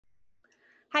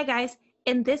Hi guys,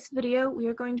 in this video we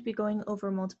are going to be going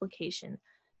over multiplication,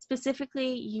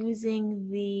 specifically using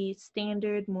the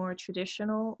standard, more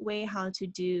traditional way how to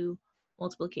do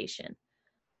multiplication.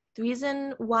 The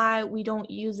reason why we don't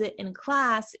use it in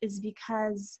class is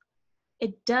because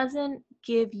it doesn't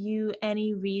give you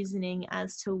any reasoning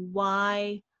as to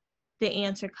why the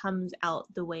answer comes out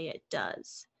the way it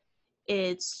does.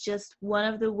 It's just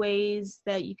one of the ways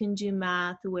that you can do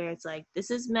math where it's like,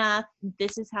 this is math,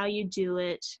 this is how you do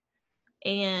it,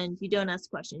 and you don't ask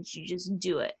questions, you just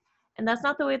do it. And that's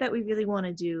not the way that we really want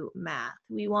to do math.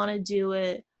 We want to do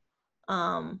it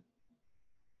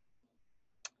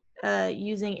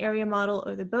using area model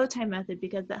or the bow tie method,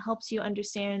 because that helps you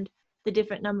understand the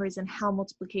different numbers and how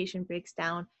multiplication breaks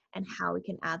down and how we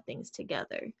can add things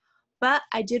together. But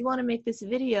I did want to make this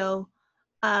video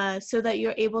so that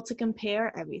you're able to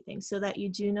compare everything, so that you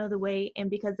do know the way, and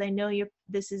because I know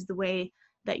this is the way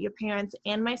that your parents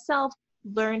and myself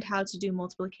learned how to do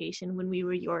multiplication when we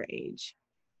were your age.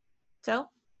 So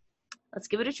let's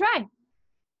give it a try.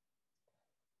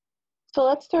 So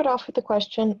let's start off with the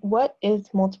question, what is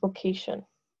multiplication?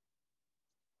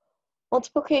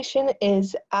 Multiplication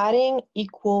is adding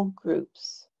equal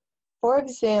groups. For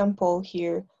example,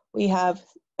 here we have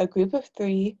a group of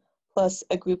 3 plus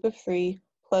a group of 3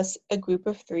 plus a group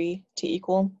of 3 to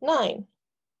equal 9.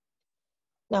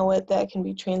 Now what that can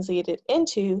be translated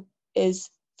into is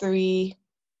 3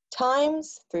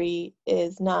 times 3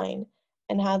 is 9.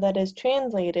 And how that is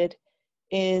translated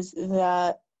is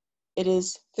that it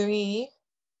is 3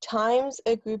 times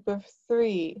a group of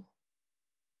 3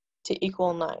 to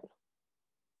equal 9.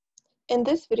 In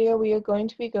this video, we are going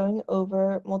to be going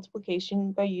over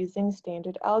multiplication by using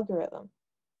standard algorithm.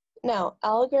 Now,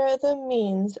 algorithm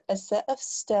means a set of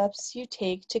steps you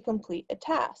take to complete a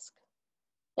task.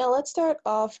 Now, let's start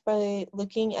off by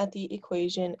looking at the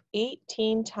equation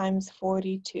 18 times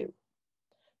 42.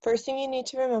 First thing you need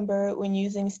to remember when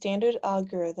using standard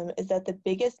algorithm is that the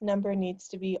biggest number needs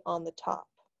to be on the top.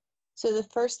 So the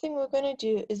first thing we're going to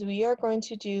do is we are going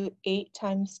to do 8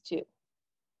 times 2.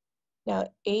 Now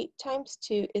 8 times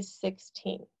 2 is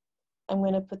 16. I'm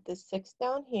going to put the 6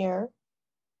 down here,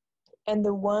 and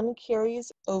the 1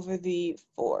 carries over the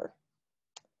 4.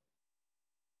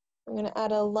 I'm going to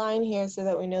add a line here so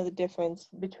that we know the difference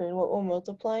between what we're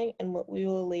multiplying and what we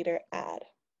will later add.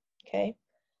 Okay?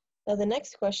 Now the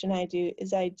next question I do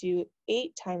is I do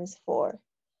 8 times 4.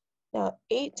 Now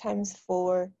 8 times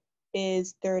 4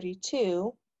 is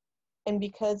 32, and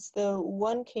because the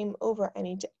 1 came over, I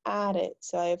need to add it,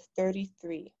 so I have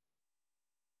 33.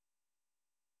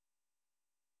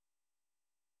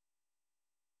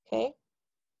 Okay?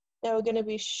 Now we're going to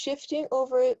be shifting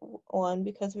over 1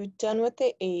 because we're done with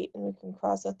the 8, and we can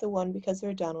cross out the 1 because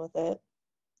we're done with it.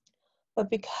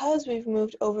 But because we've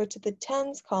moved over to the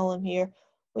tens column here,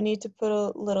 we need to put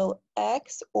a little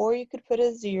X, or you could put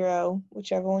a 0,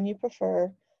 whichever one you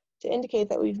prefer, to indicate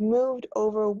that we've moved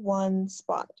over 1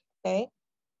 spot, okay?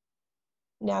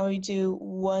 Now we do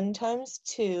 1 times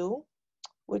 2,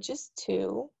 which is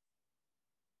 2,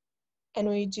 and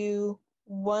we do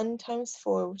 1 times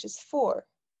 4, which is 4.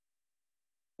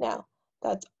 Now,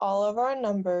 that's all of our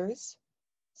numbers.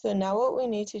 So now what we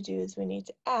need to do is we need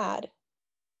to add.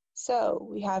 So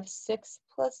we have 6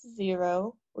 plus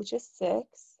 0, which is 6.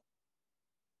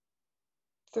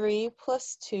 3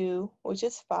 plus 2, which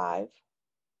is 5.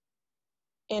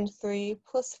 And 3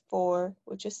 plus 4,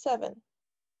 which is 7.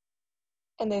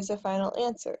 And there's our final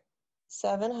answer,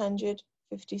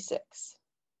 756.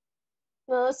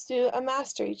 Now let's do a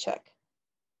mastery check.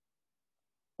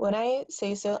 When I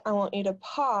say so, I want you to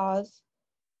pause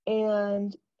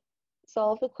and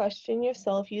solve the question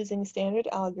yourself using standard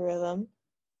algorithm,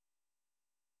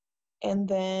 and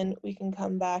then we can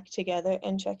come back together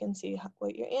and check and see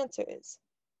what your answer is.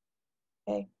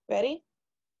 Okay, ready?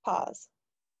 Pause.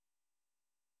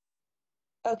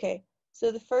 Okay,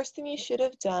 so the first thing you should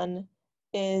have done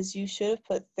is you should have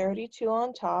put 32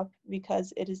 on top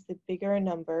because it is the bigger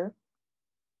number,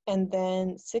 and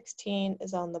then 16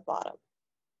 is on the bottom.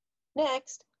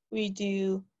 Next, we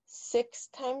do 6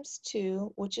 times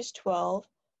 2, which is 12.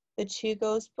 The 2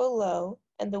 goes below,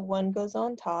 and the 1 goes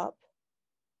on top.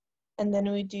 And then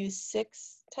we do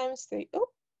 6 times 3. Oh,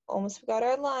 almost forgot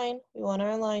our line. We want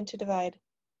our line to divide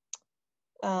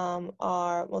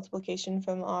our multiplication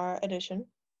from our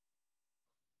addition.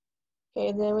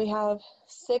 Okay, then we have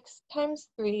 6 times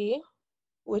 3,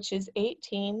 which is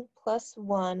 18, plus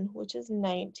 1, which is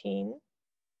 19.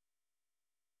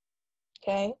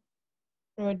 Okay,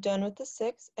 and we're done with the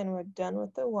 6, and we're done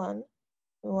with the 1.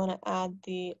 We want to add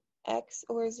the X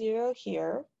or 0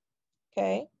 here.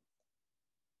 Okay,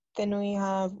 Then we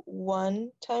have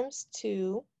 1 times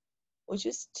 2, which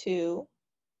is 2.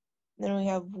 Then we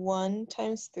have 1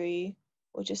 times 3,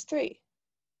 which is 3.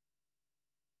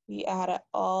 We add it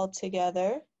all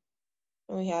together,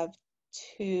 and we have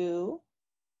 2.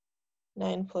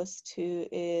 9 plus 2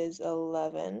 is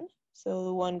 11. So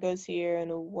the 1 goes here,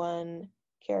 and the 1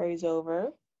 carries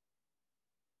over.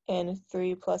 And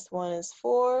 3 plus 1 is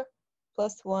 4,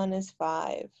 plus 1 is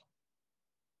 5.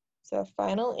 So our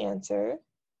final answer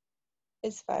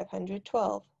is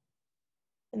 512.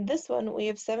 In this one, we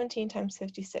have 17 times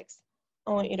 56.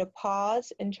 I want you to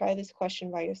pause and try this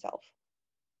question by yourself.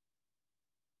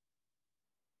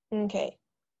 Okay,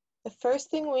 the first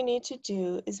thing we need to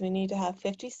do is we need to have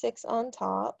 56 on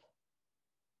top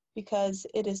because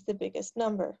it is the biggest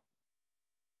number.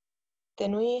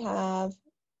 Then we have,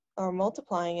 or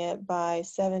multiplying it by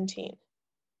 17.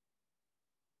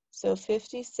 So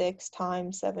 56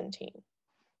 times 17.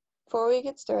 Before we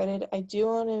get started, I do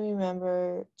want to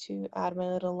remember to add my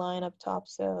little line up top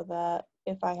so that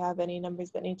if I have any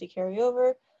numbers that need to carry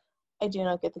over, I do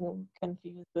not get them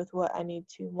confused with what I need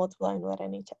to multiply and what I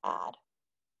need to add.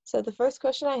 So the first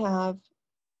question I have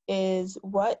is,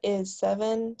 what is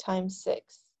 7 times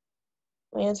 6?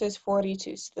 My answer is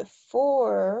 42. So the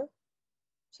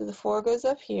 4 goes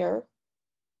up here,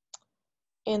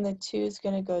 and the 2 is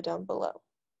going to go down below.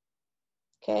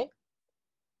 Okay?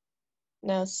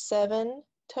 Now 7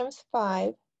 times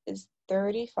 5 is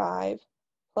 35,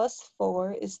 plus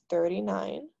 4 is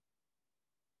 39.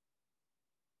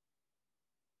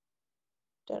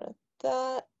 Done with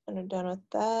that, and we're done with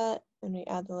that, and we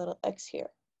add the little x here.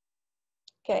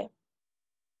 Okay.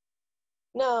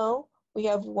 Now we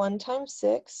have 1 times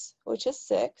 6, which is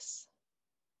 6,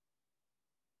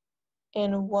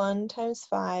 and 1 times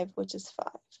 5, which is 5.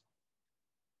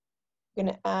 We're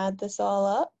going to add this all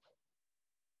up.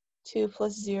 2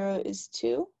 plus 0 is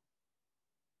 2.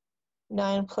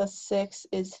 9 plus 6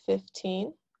 is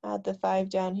 15. Add the 5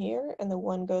 down here, and the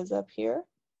 1 goes up here.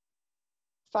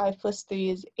 5 plus 3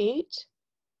 is 8.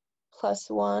 Plus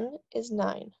 1 is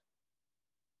 9.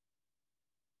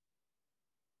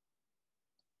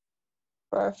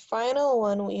 For our final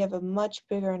one, we have a much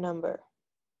bigger number.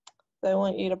 So I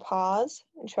want you to pause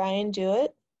and try and do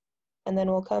it, and then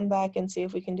we'll come back and see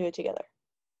if we can do it together.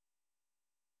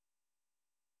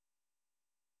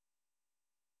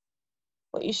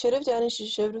 What you should have done is you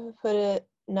should have put it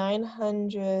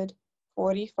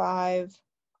 945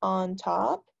 on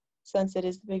top, since it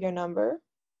is the bigger number.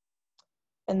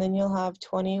 And then you'll have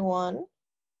 21.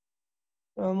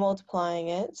 We're multiplying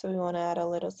it, so we want to add a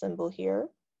little symbol here.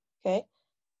 Okay?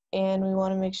 And we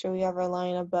want to make sure we have our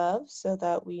line above so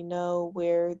that we know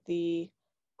where the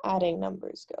adding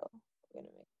numbers go. We're going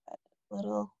to make that a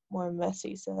little more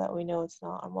messy so that we know it's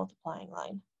not a multiplying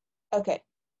line. Okay.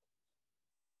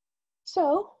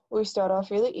 So we start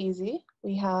off really easy.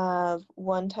 We have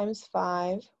 1 times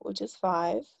 5, which is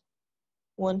 5,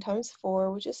 1 times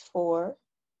 4, which is 4,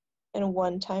 and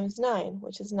 1 times 9,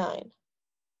 which is 9.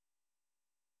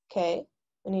 Okay,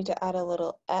 we need to add a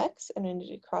little x, and we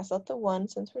need to cross out the 1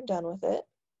 since we're done with it.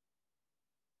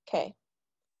 Okay,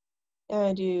 now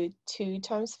I do 2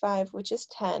 times 5, which is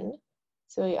 10.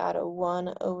 So we add a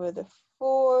 1 over the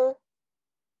 4,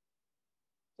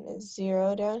 and a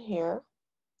 0 down here.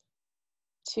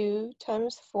 2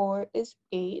 times 4 is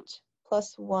 8,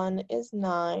 plus 1 is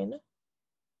 9.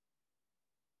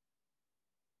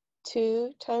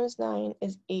 2 times 9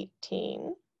 is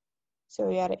 18, so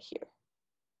we add it here.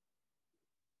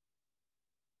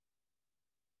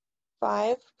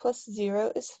 5 plus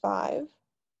 0 is 5.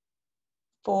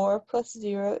 4 plus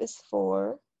 0 is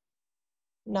 4.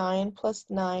 9 plus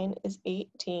 9 is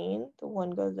 18. The 1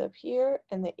 goes up here,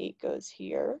 and the 8 goes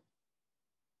here.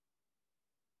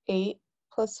 8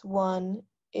 plus 1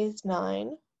 is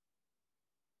 9.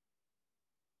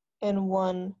 And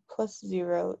 1 plus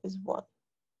 0 is 1.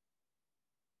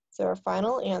 So our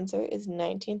final answer is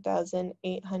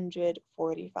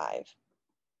 19,845.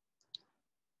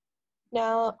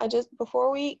 Now,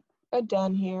 before we are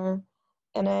done here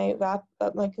and I wrap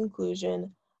up my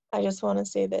conclusion, I just want to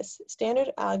say this.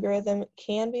 Standard algorithm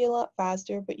can be a lot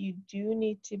faster, but you do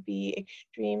need to be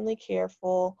extremely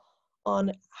careful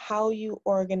on how you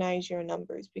organize your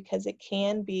numbers because it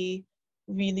can be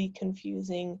really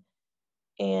confusing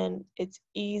and it's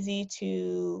easy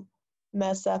to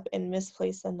mess up and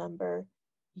misplace a number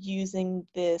using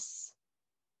this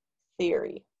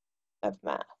theory of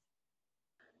math.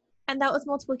 And that was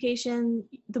multiplication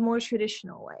the more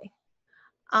traditional way.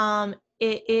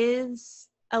 It is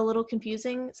a little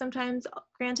confusing sometimes,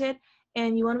 granted,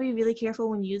 and you want to be really careful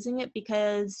when using it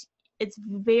because it's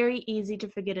very easy to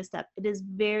forget a step. It is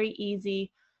very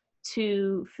easy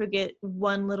to forget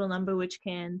one little number, which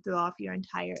can throw off your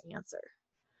entire answer.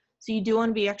 So you do want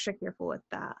to be extra careful with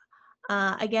that.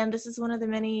 Again, this is one of the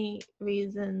many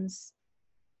reasons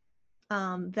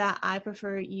that I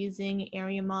prefer using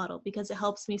area model, because it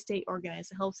helps me stay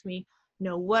organized. It helps me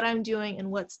know what I'm doing and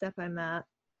what step I'm at.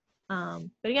 But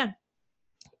again,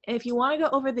 if you want to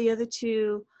go over the other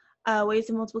two ways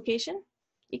of multiplication,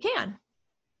 you can,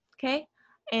 okay?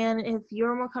 And if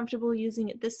you're more comfortable using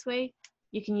it this way,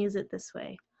 you can use it this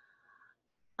way.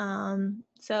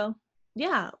 So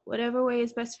yeah, whatever way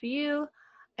is best for you.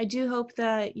 I do hope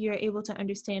that you're able to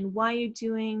understand why you're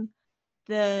doing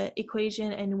the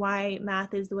equation and why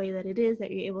math is the way that it is,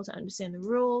 that you're able to understand the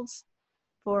rules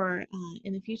for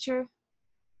in the future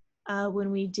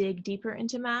when we dig deeper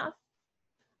into math.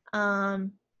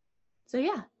 So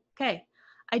yeah, okay.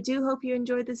 I do hope you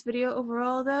enjoyed this video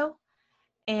overall though,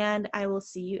 and I will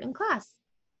see you in class.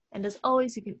 And as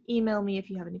always, you can email me if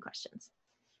you have any questions.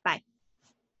 Bye.